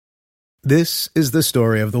This is the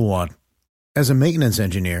story of the one. As a maintenance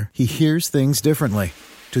engineer, he hears things differently.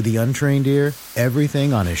 To the untrained ear,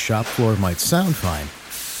 everything on his shop floor might sound fine,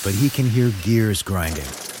 but he can hear gears grinding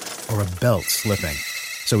or a belt slipping.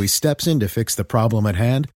 So he steps in to fix the problem at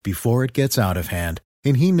hand before it gets out of hand.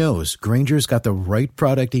 And he knows Grainger's got the right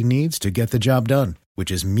product he needs to get the job done,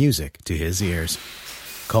 which is music to his ears.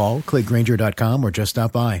 Call, click Grainger.com, or just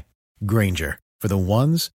stop by. Grainger, for the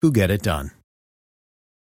ones who get it done.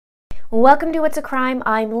 Welcome to It's a Crime.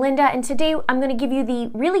 I'm Linda, and today I'm going to give you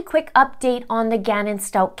the really quick update on the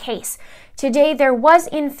Gannon-Stauch case. Today there was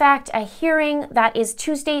in fact a hearing that is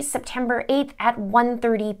Tuesday, September 8th at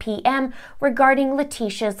 1:30 p.m. regarding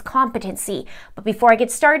LETECIA's competency. But before I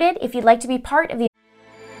get started, if you'd like to be part of the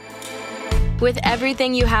With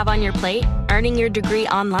everything you have on your plate, earning your degree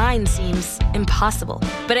online seems impossible.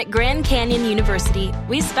 But at Grand Canyon University,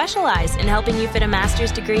 we specialize in helping you fit a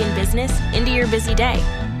master's degree in business into your busy day.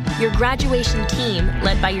 Your graduation team,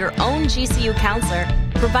 led by your own GCU counselor,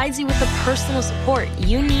 provides you with the personal support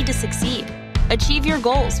you need to succeed. Achieve your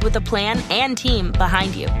goals with a plan and team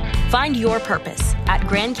behind you. Find your purpose at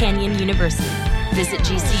Grand Canyon University. Visit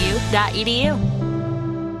gcu.edu.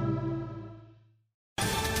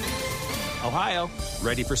 Ohio,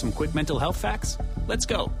 ready for some quick mental health facts? Let's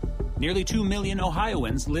go. Nearly 2 million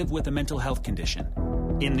Ohioans live with a mental health condition.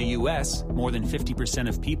 In the U.S., more than 50%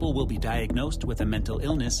 of people will be diagnosed with a mental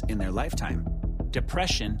illness in their lifetime.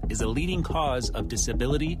 Depression is a leading cause of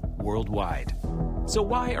disability worldwide. So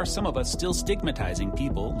why are some of us still stigmatizing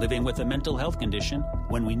people living with a mental health condition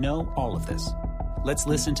when we know all of this? Let's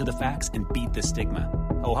listen to the facts and beat the stigma.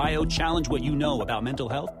 Ohio, challenge what you know about mental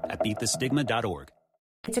health at beatthestigma.org.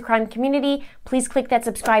 It's a Crime community. Please click that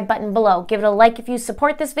subscribe button below. Give it a like if you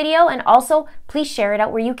support this video, and also please share it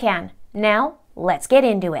out where you can. Now, let's get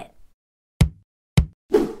into it.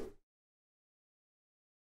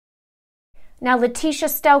 Now, LETECIA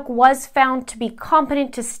STAUCH was found to be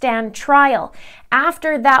competent to stand trial.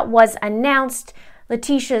 After that was announced,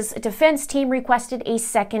 LETECIA's defense team requested a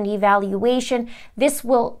second evaluation. This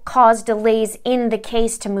will cause delays in the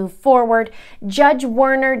case to move forward. Judge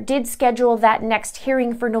Werner did schedule that next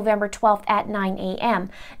hearing for November 12th at 9 a.m.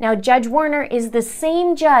 Now, Judge Werner is the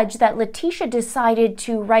same judge that LETECIA decided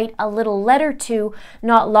to write a little letter to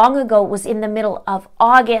not long ago. It was in the middle of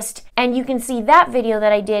August. And you can see that video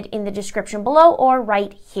that I did in the description below or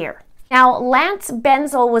right here. Now, Lance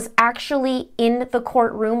Benzel was actually in the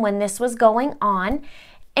courtroom when this was going on,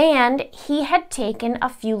 and he had taken a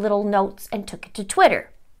few little notes and took it to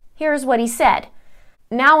Twitter. Here's what he said.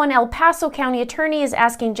 Now, an El Paso County attorney is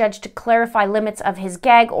asking judge to clarify limits of his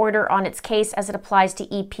gag order on its case as it applies to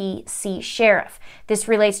EPC sheriff. This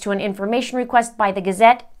relates to an information request by the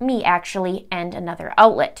Gazette, me actually, and another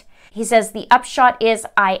outlet. He says the upshot is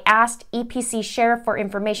I asked EPC sheriff for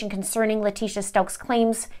information concerning LETECIA STAUCH's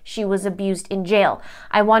claims she was abused in jail.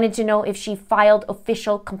 I wanted to know if she filed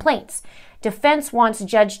official complaints. Defense wants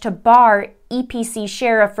judge to bar EPC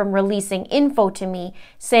sheriff from releasing info to me,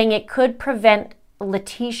 saying it could prevent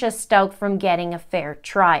LETECIA STAUCH from getting a fair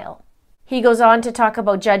trial. He goes on to talk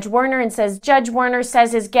about Judge Werner and says, Judge Werner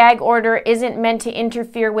says his gag order isn't meant to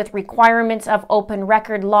interfere with requirements of open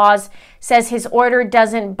record laws, says his order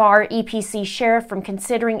doesn't bar EPC sheriff from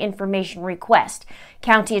considering information request.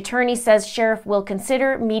 County attorney says sheriff will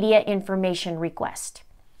consider media information request.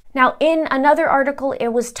 Now, in another article, it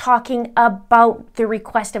was talking about the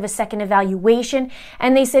request of a second evaluation,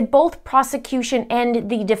 and they said both prosecution and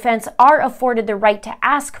the defense are afforded the right to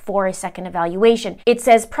ask for a second evaluation. It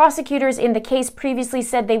says prosecutors in the case previously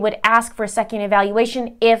said they would ask for a second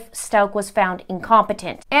evaluation if Stauch was found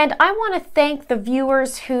incompetent. And I want to thank the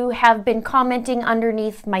viewers who have been commenting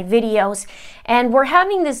underneath my videos, and we're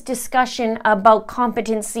having this discussion about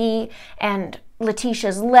competency and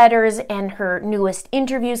LETECIA's letters and her newest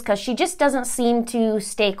interviews, because she just doesn't seem to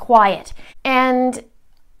stay quiet. And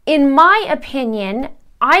in my opinion,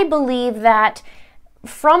 I believe that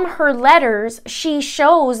from her letters, she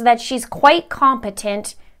shows that she's quite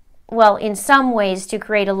competent, well, in some ways, to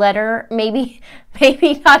create a letter. Maybe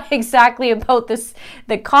not exactly about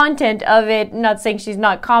the content of it, not saying she's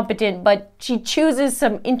not competent, but she chooses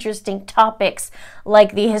some interesting topics,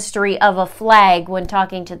 like the history of a flag when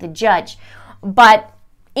talking to the judge. But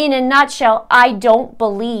in a nutshell, I don't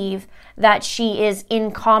believe that she is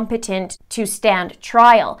incompetent to stand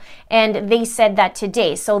trial. And they said that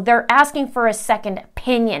today. So they're asking for a second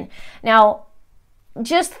opinion. Now,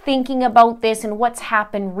 just thinking about this and what's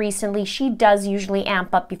happened recently, she does usually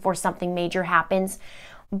amp up before something major happens.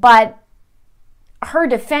 But her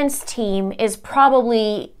defense team is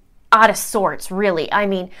probably out of sorts, really. I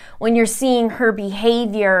mean, when you're seeing her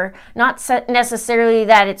behavior, not necessarily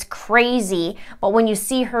that it's crazy, but when you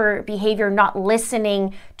see her behavior not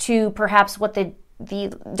listening to perhaps what the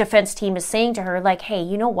defense team is saying to her, like, hey,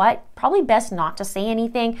 you know what? Probably best not to say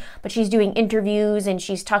anything, but she's doing interviews and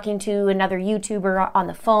she's talking to another YouTuber on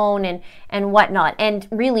the phone and whatnot. And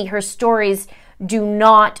really, her stories do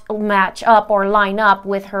not match up or line up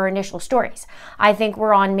with her initial stories. I think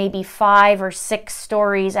we're on maybe 5 or 6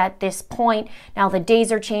 stories at this point. Now the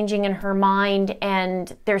days are changing in her mind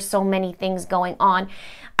and there's so many things going on.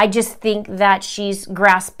 I just think that she's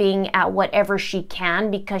grasping at whatever she can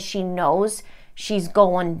because she knows she's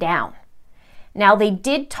going down. Now, they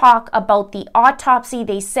did talk about the autopsy.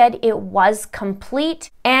 They said it was complete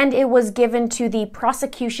and it was given to the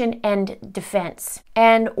prosecution and defense.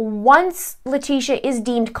 And once LETECIA is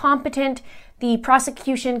deemed competent, the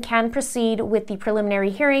prosecution can proceed with the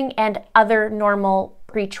preliminary hearing and other normal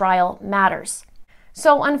pretrial matters.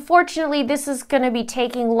 So unfortunately, this is going to be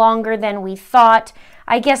taking longer than we thought.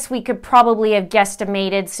 I guess we could probably have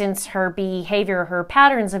guesstimated, since her behavior, her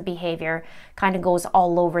patterns of behavior kind of goes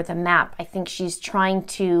all over the map. I think she's trying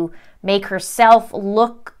to make herself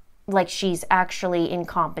look like she's actually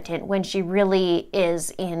incompetent when she really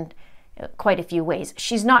is in quite a few ways.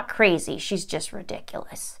 She's not crazy, she's just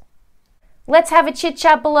ridiculous. Let's have a chit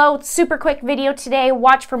chat below. Super quick video today.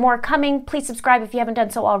 Watch for more coming. Please subscribe if you haven't done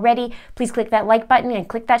so already. Please click that like button and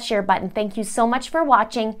click that share button. Thank you so much for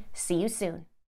watching. See you soon.